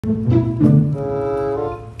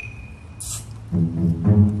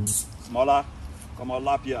Smaller, come on,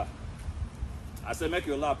 lap here. I say make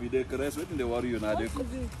you lap, you dey caress. Waiting they worry you now. What is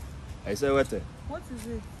it? I say what? What is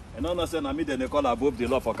it? And no say na me they call above the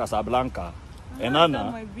law for Casablanca. And That's Anna.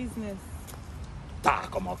 not my business. Ta,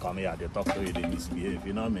 come here. They talk to you, they misbehave.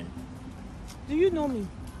 You know me? Do you know me?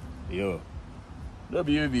 Yo, don't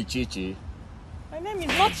be you be Chichi. My name is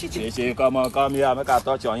not Chichi. Chichi, come here. Make I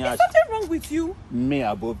touch your hand. Is something wrong with you? Me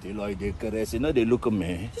above the law, they caress. You know they look at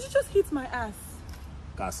me. Did you just hit my ass?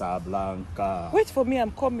 Casablanca. Wait for me,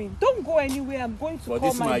 I'm coming. Don't go anywhere. I'm going to For call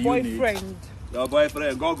this my my boyfriend. unit. Your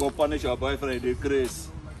boyfriend, go punish your boyfriend, the grace.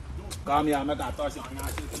 Come here, make a touch on your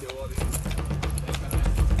hand.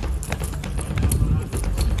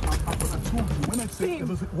 When I say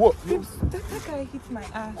what? That guy hit my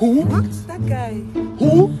ass. Who? That guy.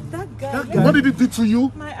 Who? That guy. What did he do to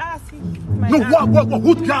you? My ass. He hit my No, ass. what?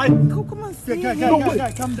 Who guy? Go, come on, see.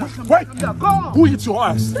 Guy, calm down. Wait. Who hit your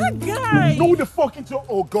ass? That guy. No, who the fuck hit your?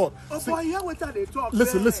 Oh God. Oh boy, hear what they talk.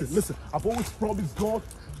 Listen. I've always promised God.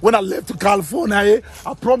 When I left to California,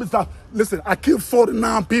 I promised that, listen, I killed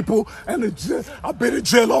 49 people and I've been in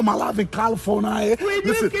jail all my life in California.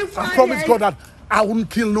 Listen, I promised God that I wouldn't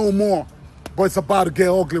kill no more. But it's about to get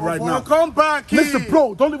ugly right now. Come back here. Listen,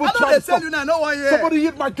 bro, don't even try to tell you now, no one here. Somebody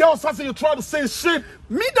hit my girl, so you're trying to say shit.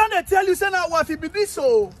 Me don't they tell you, say now what if it be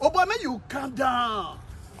so. Oh boy, man, you calm down.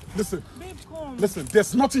 Listen, Babe, come. listen,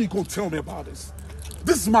 there's nothing you can tell me about this.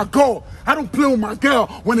 This is my girl. I don't play with my girl.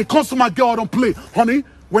 When it comes to my girl, I don't play. Honey,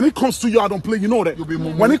 when it comes to you, I don't play. You know that.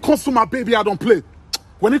 When it comes to my baby, I don't play.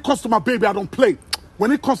 When it comes to my baby, I don't play.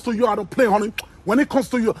 When it comes to you, I don't play, honey. When it comes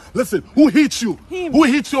to you, listen, who hit you? Him. Who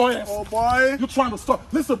hit your ass? Oh boy. You trying to stop.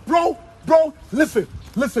 Listen, bro, listen.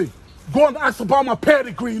 Go and ask about my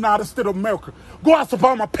pedigree in the United States of America. Go ask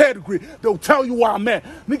about my pedigree. They'll tell you where I'm at.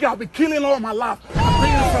 Nigga, I've been killing all my life. I've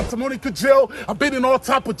been in Santa Monica jail. I've been in all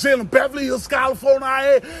type of jail in Beverly Hills,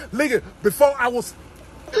 California. Nigga, before I was...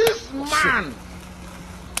 This man!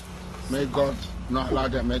 May God not allow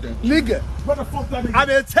them, make them. Nigga. Where the fuck that nigga? I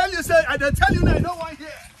didn't tell you, say, I didn't tell you now, no one here.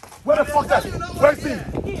 Where the fuck that? Where's he?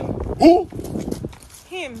 Him. Who?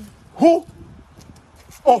 Him. Who?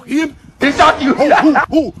 Oh, him? Is that you?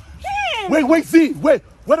 Who? Him. Wait, see. Wait,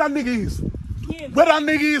 where that nigga is? Him. Where that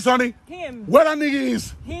nigga is, honey? Him. Where that nigga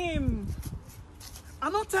is? Him.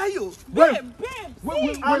 I don't tell you. Wait. Babe.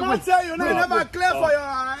 I don't tell you, now, it never clear for your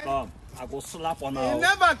eye. I go slap on It her.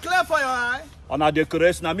 never clear for your eye. On a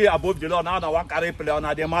decoration, na me above the law, now I want carry play on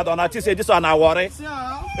a demand. On a say this one I worry. See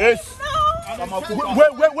how? Yes.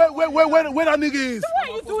 Where that nigga is? What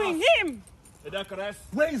are you doing? Him.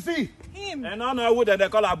 Where is he? Him. And now know who they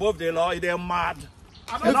call above the law, they're mad.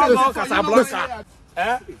 I don't know for you, Casablanca.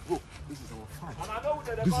 Eh?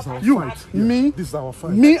 This is our You, fight. me, This is our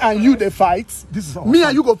fight. me and you, they fight. This is our Me fight.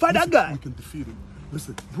 and you go fight that Listen, guy. We can defeat him.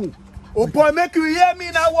 Listen, bro. Oh boy, make you hear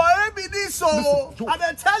me now. Worry me this so. Listen, Joe. I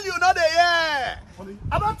don't tell you, not the hear. Honey.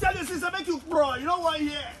 I don't tell you since I make you bro. You know what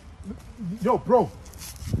here? Yo, bro.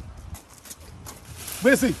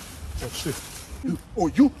 Where is he? Oh, shit.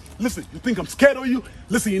 You, listen, you think I'm scared of you?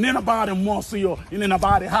 Listen, you ain't about him muscle, yo. You ain't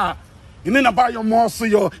about it high. You ain't about your muscle,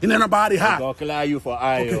 yo. You ain't about it high. Go clear you for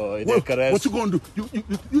eye, Okay, okay. what you gonna do? You.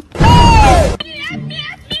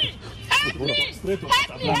 Straight to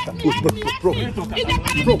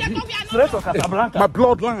Casablanca. My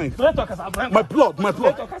bloodline. Straight to Casablanca. My blood.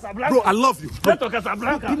 Straight to Casablanca. Bro, I love you. Straight to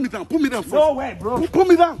Casablanca. Put me down first. No way, bro. Put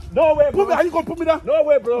me down. No way, bro. Are you gonna put me down? No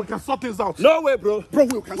way, bro. We can sort things out. No way, bro. Bro,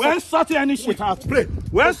 we can We ain't sort sorting any shit out. Play.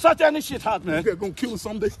 We ain't sorting any shit out, man. We're gonna kill you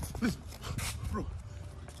someday. Listen. Bro.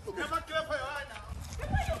 Never clear for your eye now. Where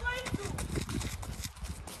are you going to?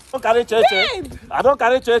 I don't carry cheche. Babe. I don't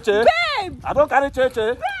carry cheche. Babe. I don't carry cheche.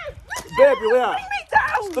 Babe. Baby, where? Bring me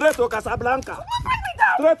down. Straight to Casablanca. Bring me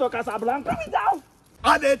down. Straight to Casablanca. Bring me down.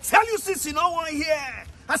 I they tell you since you know one here.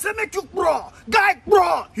 I say make you bro, guy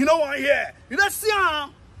bro. You know one here. You don't see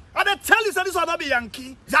him. I they tell you say this one not be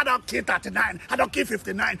Yankee. I don't kill 39. I don't kill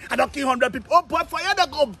 59. I don't kill 100 people. Oh, but for you they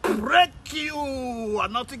go break you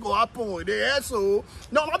and nothing go happen with the air. So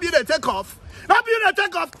no, not be they take off. Not be they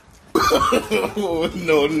take off. Oh,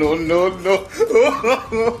 no.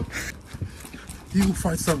 He who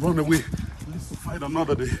fights that run away, lives to fight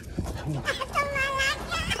another day.